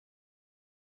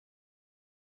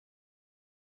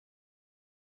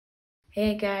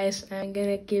Hey guys, I'm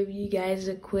gonna give you guys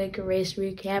a quick race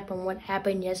recap on what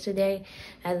happened yesterday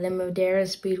at the Madera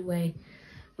Speedway.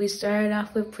 We started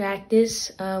off with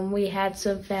practice. We had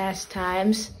some fast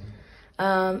times.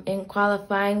 In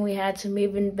qualifying, we had some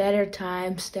even better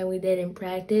times than we did in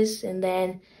practice. And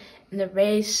then in the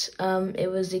race,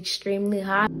 it was extremely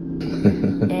hot.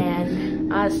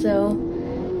 And also,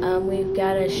 we've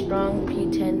got a strong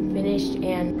P10 finish,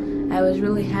 and I was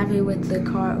really happy with the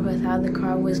car, with how the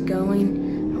car was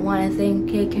going. I want to thank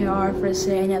KKR for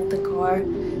setting up the car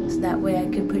so that way I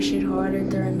could push it harder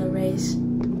during the race.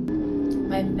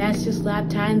 My fastest lap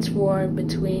times were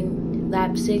between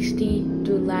lap 60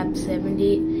 to lap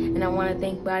 70, and I want to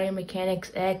thank Body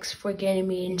Mechanics X for getting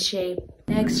me in shape.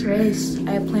 Next race,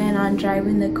 I plan on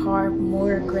driving the car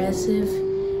more aggressive,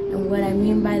 and what I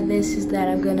mean by this is that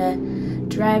I'm gonna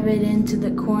drive it into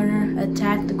the corner,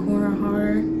 attack the corner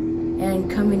harder,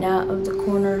 and coming out of the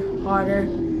corner harder.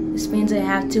 This means I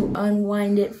have to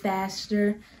unwind it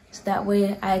faster, so that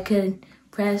way I could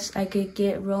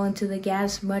get rolling to the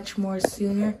gas much more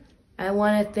sooner. I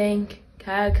want to thank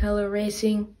Kyle Color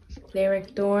Racing,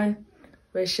 Derek Thorne,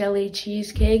 Rochelle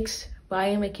Cheesecakes,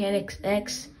 Biomechanics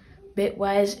X,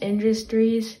 Bitwise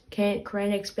Industries, Kent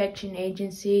Crane Inspection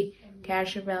Agency,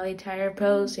 Casher Valley Tire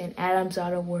Pros, and Adams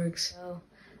Auto Works. So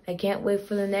I can't wait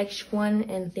for the next one,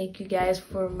 and thank you guys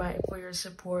for your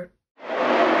support.